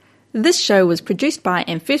This show was produced by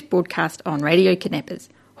and first broadcast on Radio Kidnappers,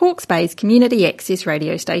 Hawke's Bay's community access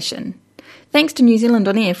radio station. Thanks to New Zealand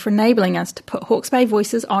On Air for enabling us to put Hawke's Bay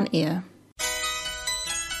voices on air.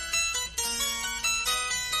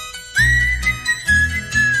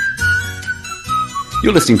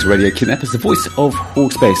 You're listening to Radio Kidnappers, the voice of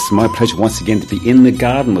Hawke's Bay. It's my pleasure once again to be in the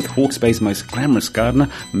garden with Hawke's Bay's most glamorous gardener,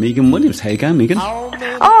 Megan Williams. How you going, Megan?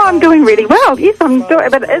 Oh, I'm doing really well. Yes, I'm doing,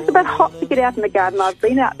 but it's a bit hot to get out in the garden. I've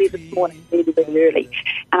been out there this morning really, really early,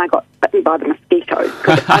 and I got bitten by the mosquitoes.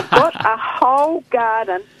 I've got a whole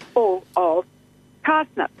garden full of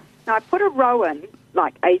parsnips. Now, I put a row in,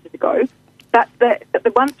 like, ages ago, but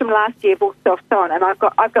the ones from last year have all self-sown, and I've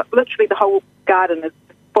got literally the whole garden is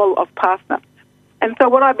full of parsnips. And so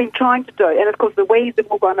what I've been trying to do, and of course the weeds have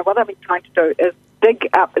all gone, and what I've been trying to do is dig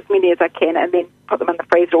up as many as I can and then put them in the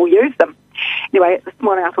freezer or use them. Anyway, this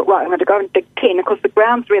morning I thought, right, I'm going to go and dig 10. Of course, the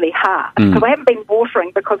ground's really hard because I haven't been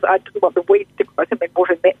watering because I didn't want the weeds to grow. I haven't been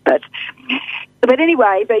watering that bit. But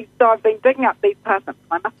anyway, so I've been digging up these parsnips.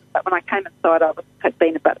 I must admit, when I came inside, I had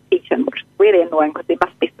been a bit eaten, which is really annoying because there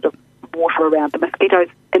must be sort of water around. The mosquitoes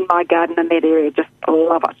in my garden in that area just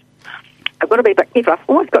love it. I've got to be a bit careful. I've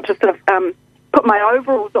always got to sort of put my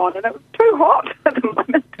overalls on, and it was too hot at the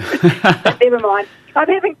moment. But never mind. I'm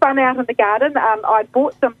having fun out in the garden. I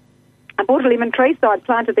bought a lemon tree, so I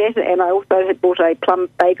planted that, and I also had bought a plum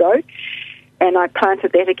bago, and I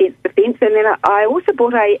planted that against the fence. And then I also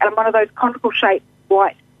bought one of those conical-shaped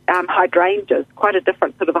white hydrangeas, quite a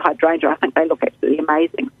different sort of a hydrangea. I think they look absolutely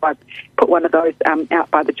amazing. So I put one of those out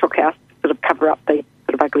by the chook house to sort of cover up the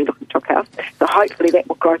sort of ugly-looking chook house. So hopefully that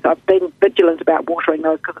will grow. So I've been vigilant about watering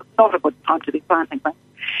those because it's not a good time to be planting things.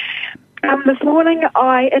 This morning,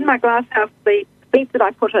 in my glass house, the seeds that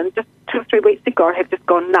I put in just 2 or 3 weeks ago have just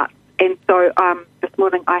gone nuts. And so this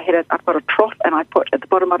morning I've got a trough, and I put at the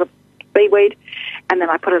bottom of seaweed, and then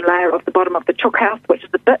I put a layer of the bottom of the chook house, which is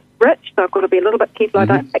a bit rich, so I've got to be a little bit careful I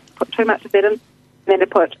don't put too much of that in. And then I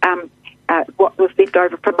put what was left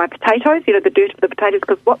over from my potatoes, the dirt of the potatoes,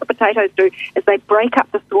 because what the potatoes do is they break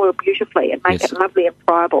up the soil beautifully and make it lovely and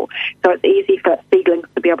friable, so it's easy for seedlings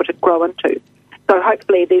to be able to grow into. So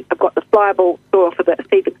hopefully I've got the friable soil for the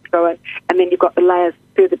seedlings to grow in, and then you've got the layers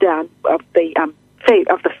further down of the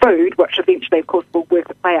food, which eventually, of course, will work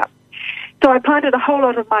its way up. So I planted a whole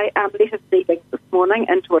lot of my lettuce seedlings this morning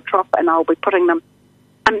into a trough, and I'll be putting them.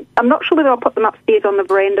 I'm not sure whether I'll put them upstairs on the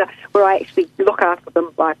veranda where I actually look after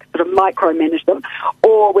them, like sort of micromanage them,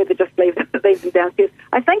 or whether just leave them downstairs.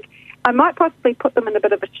 I think I might possibly put them in a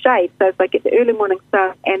bit of a shade so as they get the early morning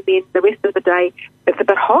sun, and then the rest of the day it's a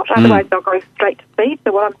bit hot. Otherwise, they'll go straight to seed.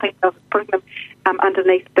 So what I'm thinking of is putting them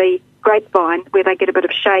underneath the grapevine where they get a bit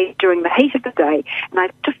of shade during the heat of the day, and I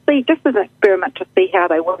just as an experiment to see how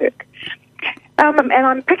they work. And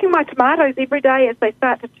I'm picking my tomatoes every day as they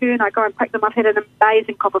start to turn. I go and pick them. I've had an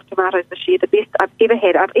amazing crop of tomatoes this year, the best I've ever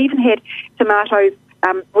had. I've even had tomatoes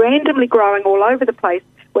randomly growing all over the place,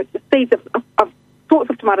 with the seeds of sorts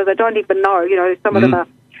of tomatoes I don't even know. Some of them are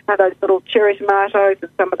those little cherry tomatoes, and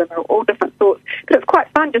some of them are all different sorts. But it's quite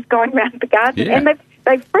fun just going around the garden, and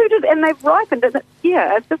they've fruited and they've ripened. And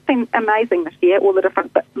it's just been amazing this year, all the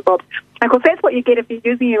different bits and bobs. And of course, that's what you get if you're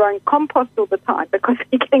using your own compost all the time, because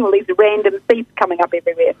you're getting all these random seeds coming up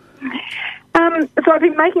everywhere. So I've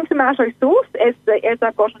been making tomato sauce as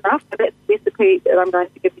I've got enough. So that's the recipe that I'm going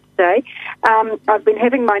to give you today. I've been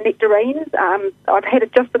having my nectarines. I've had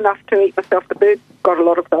it just enough to eat myself. The birds got a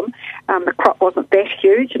lot of them. The crop wasn't that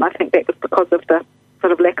huge, and I think that was because of the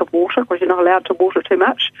sort of lack of water, because you're not allowed to water too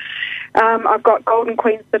much. I've got golden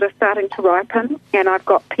queens that are starting to ripen, and I've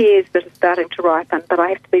got pears that are starting to ripen, but I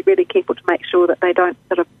have to be really careful to make sure that they don't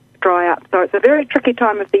sort of dry up. So it's a very tricky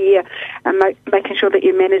time of the year, and making sure that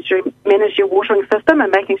you manage your watering system,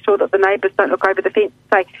 and making sure that the neighbours don't look over the fence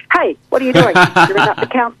and say, "Hey, what are you doing?" You're up the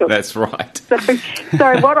council. That's right.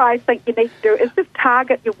 So what I think you need to do is just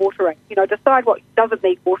target your watering. Decide what doesn't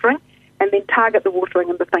need watering, and then target the watering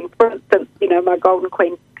of the things. For instance, my golden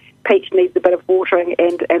queen peach needs a bit of watering,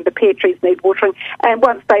 and the pear trees need watering. And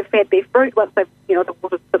once they've had their fruit, once they've, the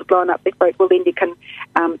water's sort of blown up their fruit, well, then you can,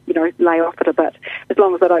 lay off it a bit. As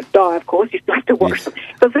long as they don't die, of course, you still have to watch them.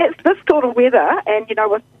 So that's this sort of weather, and,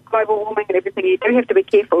 with global warming and everything, you do have to be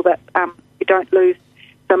careful that you don't lose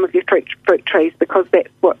some of your fruit trees, because that's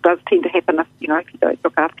what does tend to happen if you don't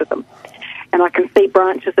look after them. And I can see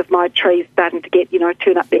branches of my trees starting to get,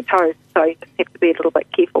 turn up their toes, so you just have to be a little bit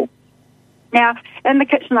careful. Now, in the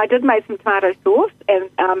kitchen, I did make some tomato sauce, and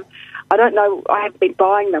I don't know, I haven't been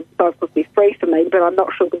buying them, so of course they're free for me, but I'm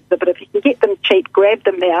not sure. But if you can get them cheap, grab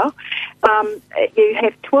them now. You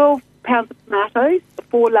have 12 pounds of tomatoes,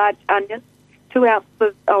 4 large onions, 2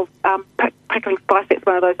 ounces of pickling spice. That's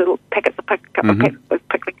one of those little packets of couple of packets of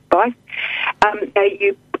pickling spice. And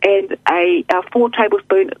 4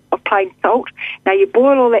 tablespoons of plain salt. Now you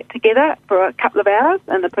boil all that together for a couple of hours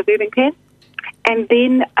in the preserving pan, and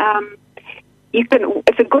then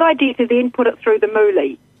it's a good idea to then put it through the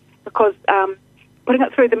moulie, because putting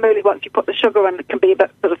it through the moulie once you put the sugar in, it can be a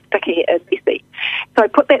bit sort of sticky and messy. So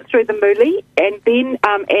put that through the moulie, and then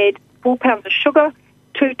add 4 pounds of sugar,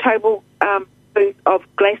 2 tablespoons of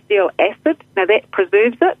glacial acid. Now that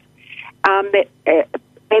preserves it.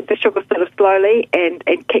 Add the sugar sort of slowly and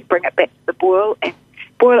bring it back to the boil, and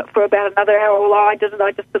boil it for about another hour. Although I didn't,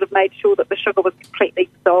 I just sort of made sure that the sugar was completely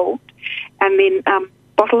dissolved, and then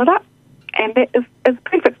bottle it up. And that is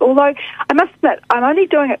perfect. Although I must admit, I'm only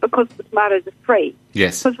doing it because the tomatoes are free.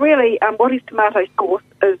 Yes. Because really, Wattie's tomato sauce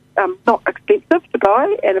is not expensive to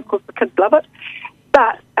buy, and of course the kids love it.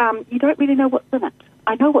 But you don't really know what's in it.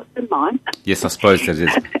 I know what's in mine. Yes, I suppose that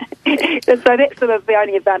is. So that's sort of the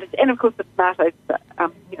only advantage. And of course the tomatoes, that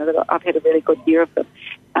I've had a really good year of them.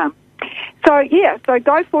 So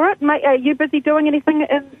go for it. Mate, are you busy doing anything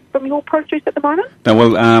from your produce at the moment? No,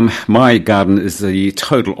 well, my garden is the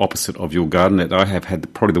total opposite of your garden. That I have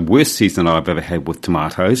had probably the worst season I've ever had with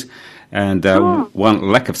tomatoes. And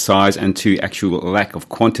 1, lack of size, and 2, actual lack of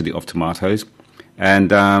quantity of tomatoes. And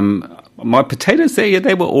my potatoes there,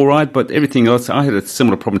 they were all right, but everything else, I had a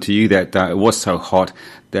similar problem to you, that it was so hot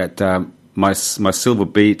that my silver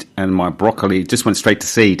beet and my broccoli just went straight to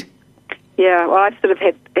seed. Yeah, well, I've sort of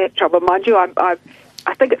had that trouble. Mind you, I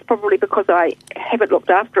think it's probably because I haven't looked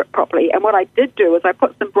after it properly. And what I did do is I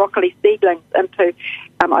put some broccoli seedlings into,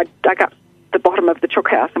 I dug up the bottom of the chook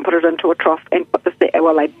house and put it into a trough and put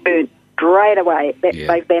they burnt straight away.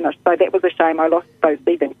 They vanished. So that was a shame. I lost those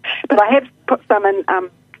seedlings. But I have put some in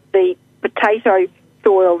the potato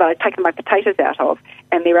soil that I've taken my potatoes out of,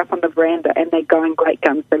 and they're up on the veranda, and they're going great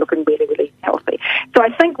guns. They're looking really, really healthy. So I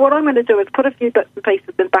think what I'm going to do is put a few bits and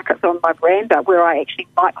pieces in buckets on my veranda where I actually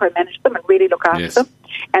micromanage them and really look after them.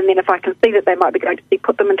 And then if I can see that they might be going to see,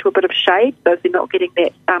 put them into a bit of shade so they're not getting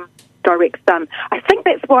that direct sun. I think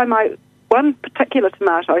that's why my one particular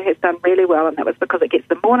tomato has done really well, and that was because it gets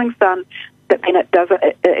the morning sun, but then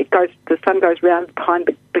the sun goes round behind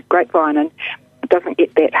the grapevine, and it doesn't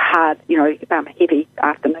get that hard, heavy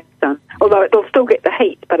afternoon sun. Although it'll still get the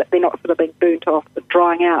heat, but they're not sort of being burnt off and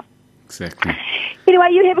drying out. Exactly. Anyway,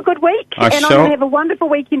 you have a good week, I'm going to have a wonderful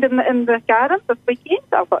weekend in the garden this weekend.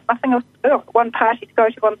 I've got nothing else to do. I've got one party to go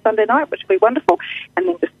to on Sunday night, which will be wonderful, and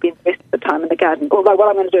then just spend the rest of the time in the garden. Although what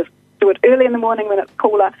I'm going to do is do it early in the morning when it's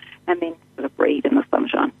cooler, and then sort of read in the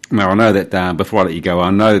sunshine. Now, I know that, before I let you go,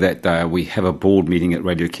 I know that we have a board meeting at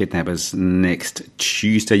Radio Kidnappers next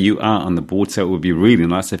Tuesday. You are on the board, so it would be really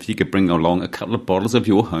nice if you could bring along a couple of bottles of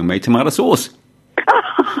your homemade tomato sauce.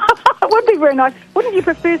 It would be very nice. Wouldn't you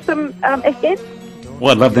prefer some ahead?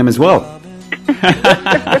 Well, I'd love them as well.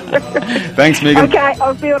 Thanks, Megan. Okay,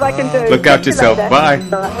 I'll see what I can do. Look after yourself. Bye.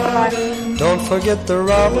 Bye. Don't forget the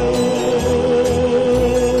robin.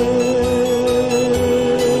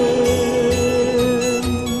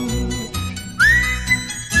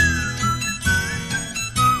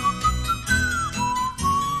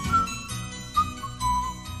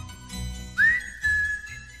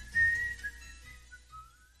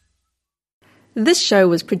 This show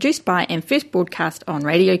was produced by and first broadcast on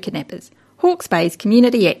Radio Kidnappers, Hawke's Bay's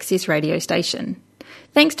community access radio station.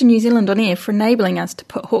 Thanks to New Zealand On Air for enabling us to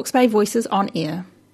put Hawke's Bay voices on air.